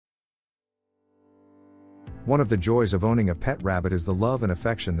One of the joys of owning a pet rabbit is the love and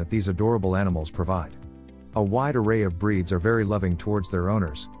affection that these adorable animals provide. A wide array of breeds are very loving towards their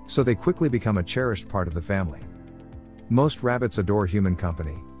owners, so they quickly become a cherished part of the family. Most rabbits adore human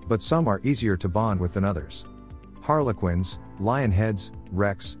company, but some are easier to bond with than others. Harlequins, lionheads,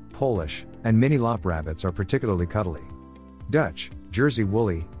 Rex, Polish, and mini lop rabbits are particularly cuddly. Dutch, Jersey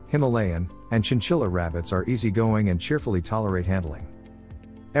woolly, Himalayan, and chinchilla rabbits are easygoing and cheerfully tolerate handling.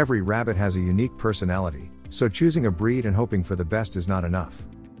 Every rabbit has a unique personality, so choosing a breed and hoping for the best is not enough.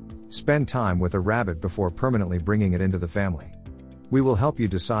 Spend time with a rabbit before permanently bringing it into the family. We will help you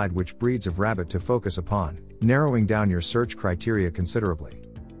decide which breeds of rabbit to focus upon, narrowing down your search criteria considerably.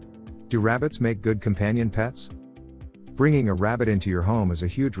 Do rabbits make good companion pets? Bringing a rabbit into your home is a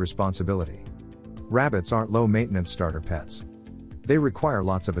huge responsibility. Rabbits aren't low-maintenance starter pets. They require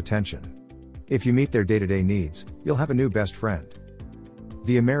lots of attention. If you meet their day-to-day needs, you'll have a new best friend.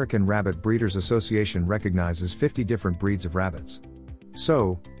 The American Rabbit Breeders Association recognizes 50 different breeds of rabbits.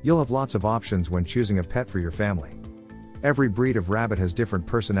 So, you'll have lots of options when choosing a pet for your family. Every breed of rabbit has different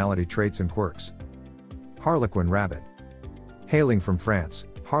personality traits and quirks. Harlequin rabbit. Hailing from France,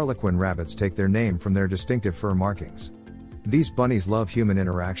 Harlequin rabbits take their name from their distinctive fur markings. These bunnies love human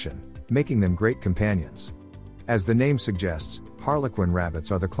interaction, making them great companions. As the name suggests, Harlequin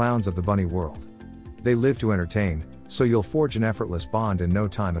rabbits are the clowns of the bunny world. They live to entertain, so you'll forge an effortless bond in no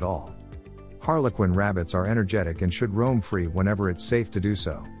time at all. Harlequin rabbits are energetic and should roam free whenever it's safe to do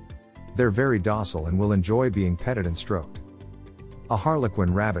so. They're very docile and will enjoy being petted and stroked. A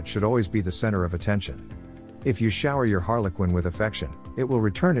Harlequin rabbit should always be the center of attention. If you shower your Harlequin with affection, it will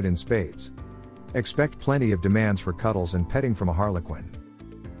return it in spades. Expect plenty of demands for cuddles and petting from a Harlequin.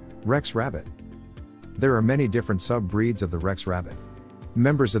 Rex rabbit. There are many different sub-breeds of the Rex rabbit.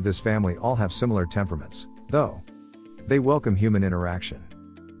 Members of this family all have similar temperaments, though. They welcome human interaction.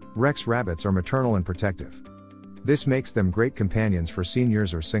 Rex rabbits are maternal and protective. This makes them great companions for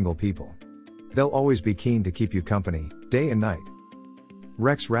seniors or single people. They'll always be keen to keep you company, day and night.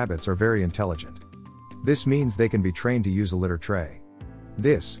 Rex rabbits are very intelligent. This means they can be trained to use a litter tray.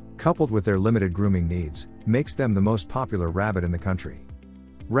 This, coupled with their limited grooming needs, makes them the most popular rabbit in the country.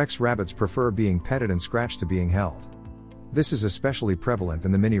 Rex rabbits prefer being petted and scratched to being held. This is especially prevalent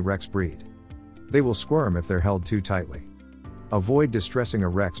in the mini Rex breed. They will squirm if they're held too tightly. Avoid distressing a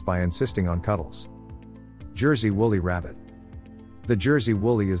Rex by insisting on cuddles. Jersey woolly rabbit. The Jersey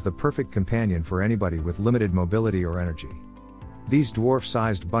woolly is the perfect companion for anybody with limited mobility or energy. These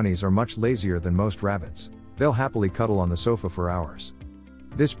dwarf-sized bunnies are much lazier than most rabbits. They'll happily cuddle on the sofa for hours.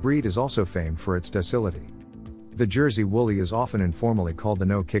 This breed is also famed for its docility. The Jersey woolly is often informally called the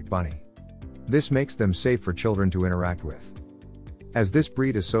no-kick bunny. This makes them safe for children to interact with. As this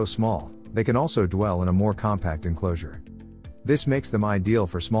breed is so small, they can also dwell in a more compact enclosure. This makes them ideal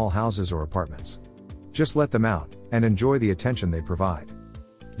for small houses or apartments. Just let them out, and enjoy the attention they provide.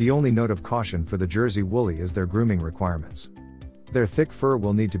 The only note of caution for the Jersey woolly is their grooming requirements. Their thick fur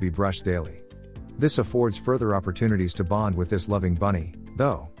will need to be brushed daily. This affords further opportunities to bond with this loving bunny,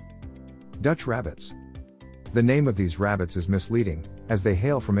 though. Dutch rabbits. The name of these rabbits is misleading, as they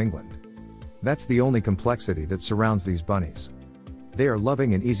hail from England. That's the only complexity that surrounds these bunnies. They are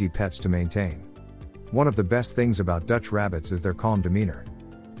loving and easy pets to maintain. One of the best things about Dutch rabbits is their calm demeanor.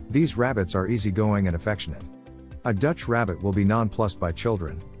 These rabbits are easygoing and affectionate. A Dutch rabbit will be nonplussed by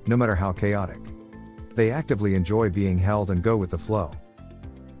children, no matter how chaotic. They actively enjoy being held and go with the flow.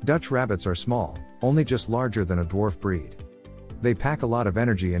 Dutch rabbits are small, only just larger than a dwarf breed. They pack a lot of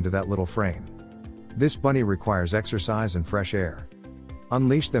energy into that little frame. This bunny requires exercise and fresh air.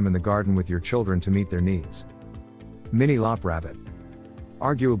 Unleash them in the garden with your children to meet their needs. Mini lop rabbit.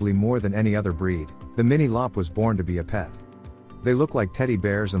 Arguably more than any other breed, the mini lop was born to be a pet. They look like teddy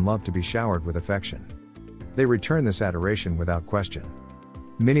bears and love to be showered with affection. They return this adoration without question.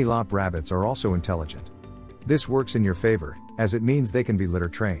 Mini lop rabbits are also intelligent. This works in your favor, as it means they can be litter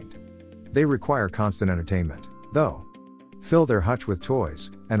trained. They require constant entertainment, though. Fill their hutch with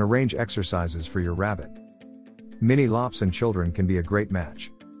toys, and arrange exercises for your rabbit. Mini lops and children can be a great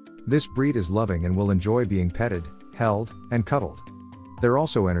match. This breed is loving and will enjoy being petted, held, and cuddled. They're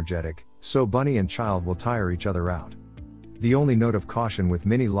also energetic, so bunny and child will tire each other out. The only note of caution with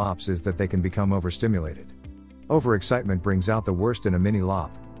mini lops is that they can become overstimulated. Overexcitement brings out the worst in a mini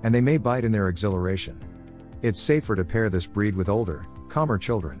lop, and they may bite in their exhilaration. It's safer to pair this breed with older, calmer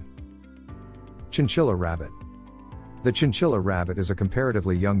children. Chinchilla rabbit. The chinchilla rabbit is a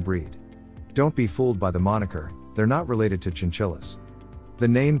comparatively young breed. Don't be fooled by the moniker, they're not related to chinchillas. The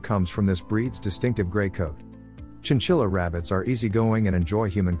name comes from this breed's distinctive gray coat. Chinchilla rabbits are easygoing and enjoy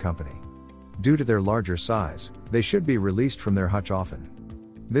human company. Due to their larger size, they should be released from their hutch often.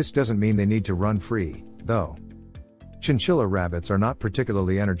 This doesn't mean they need to run free, though. Chinchilla rabbits are not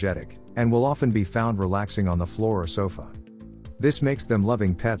particularly energetic, and will often be found relaxing on the floor or sofa. This makes them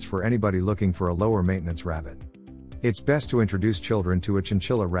loving pets for anybody looking for a lower maintenance rabbit. It's best to introduce children to a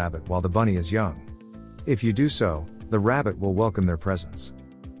chinchilla rabbit while the bunny is young. If you do so, the rabbit will welcome their presence.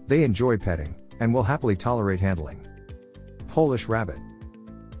 They enjoy petting, and will happily tolerate handling. Polish rabbit.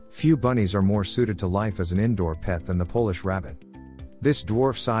 Few bunnies are more suited to life as an indoor pet than the Polish rabbit. This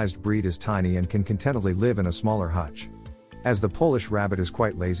dwarf-sized breed is tiny and can contentedly live in a smaller hutch. As the Polish rabbit is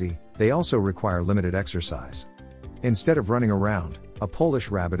quite lazy, they also require limited exercise. Instead of running around, a Polish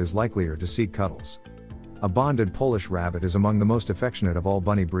rabbit is likelier to seek cuddles. A bonded Polish rabbit is among the most affectionate of all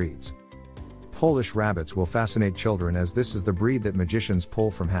bunny breeds. Polish rabbits will fascinate children as this is the breed that magicians pull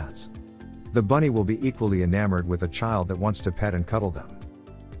from hats. The bunny will be equally enamored with a child that wants to pet and cuddle them.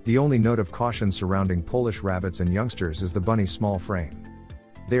 The only note of caution surrounding Polish rabbits and youngsters is the bunny's small frame.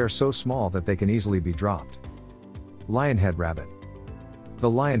 They are so small that they can easily be dropped. Lionhead rabbit. The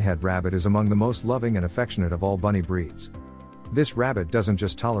lionhead rabbit is among the most loving and affectionate of all bunny breeds. This rabbit doesn't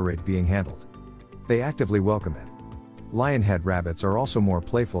just tolerate being handled. They actively welcome it. Lionhead rabbits are also more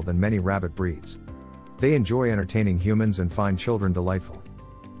playful than many rabbit breeds. They enjoy entertaining humans and find children delightful.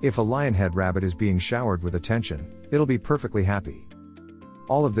 If a lionhead rabbit is being showered with attention, it'll be perfectly happy.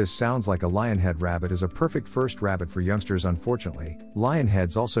 All of this sounds like a lionhead rabbit is a perfect first rabbit for youngsters. Unfortunately,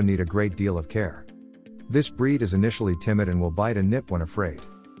 lionheads also need a great deal of care. This breed is initially timid and will bite and nip when afraid.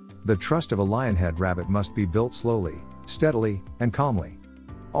 The trust of a lionhead rabbit must be built slowly, steadily, and calmly.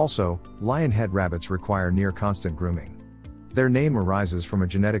 Also, lionhead rabbits require near constant grooming. Their name arises from a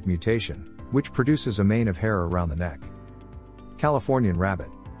genetic mutation, which produces a mane of hair around the neck. Californian rabbit.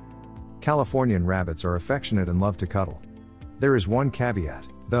 Californian rabbits are affectionate and love to cuddle. There is one caveat,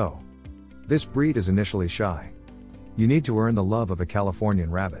 though. This breed is initially shy. You need to earn the love of a Californian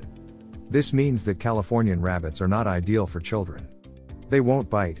rabbit. This means that Californian rabbits are not ideal for children. They won't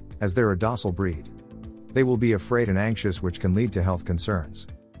bite, as they're a docile breed. They will be afraid and anxious, which can lead to health concerns.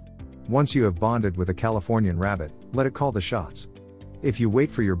 Once you have bonded with a Californian rabbit, let it call the shots. If you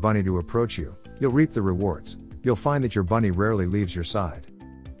wait for your bunny to approach you, you'll reap the rewards. You'll find that your bunny rarely leaves your side.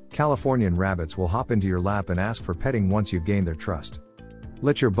 Californian rabbits will hop into your lap and ask for petting once you've gained their trust.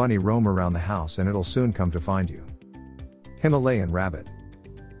 Let your bunny roam around the house and it'll soon come to find you. Himalayan rabbit.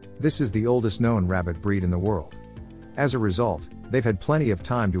 This is the oldest known rabbit breed in the world. As a result, they've had plenty of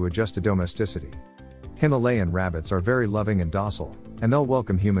time to adjust to domesticity. Himalayan rabbits are very loving and docile, and they'll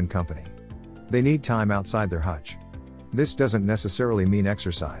welcome human company. They need time outside their hutch. This doesn't necessarily mean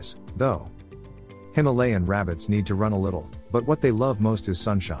exercise, though. Himalayan rabbits need to run a little, but what they love most is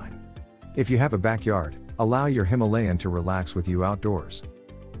sunshine. If you have a backyard, allow your Himalayan to relax with you outdoors.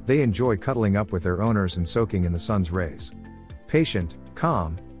 They enjoy cuddling up with their owners and soaking in the sun's rays. Patient,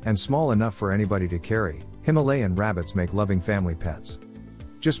 calm, and small enough for anybody to carry, Himalayan rabbits make loving family pets.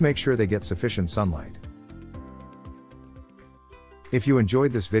 Just make sure they get sufficient sunlight. If you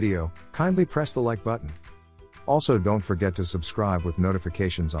enjoyed this video, kindly press the like button. Also, don't forget to subscribe with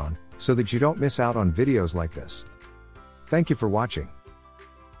notifications on, so that you don't miss out on videos like this. Thank you for watching.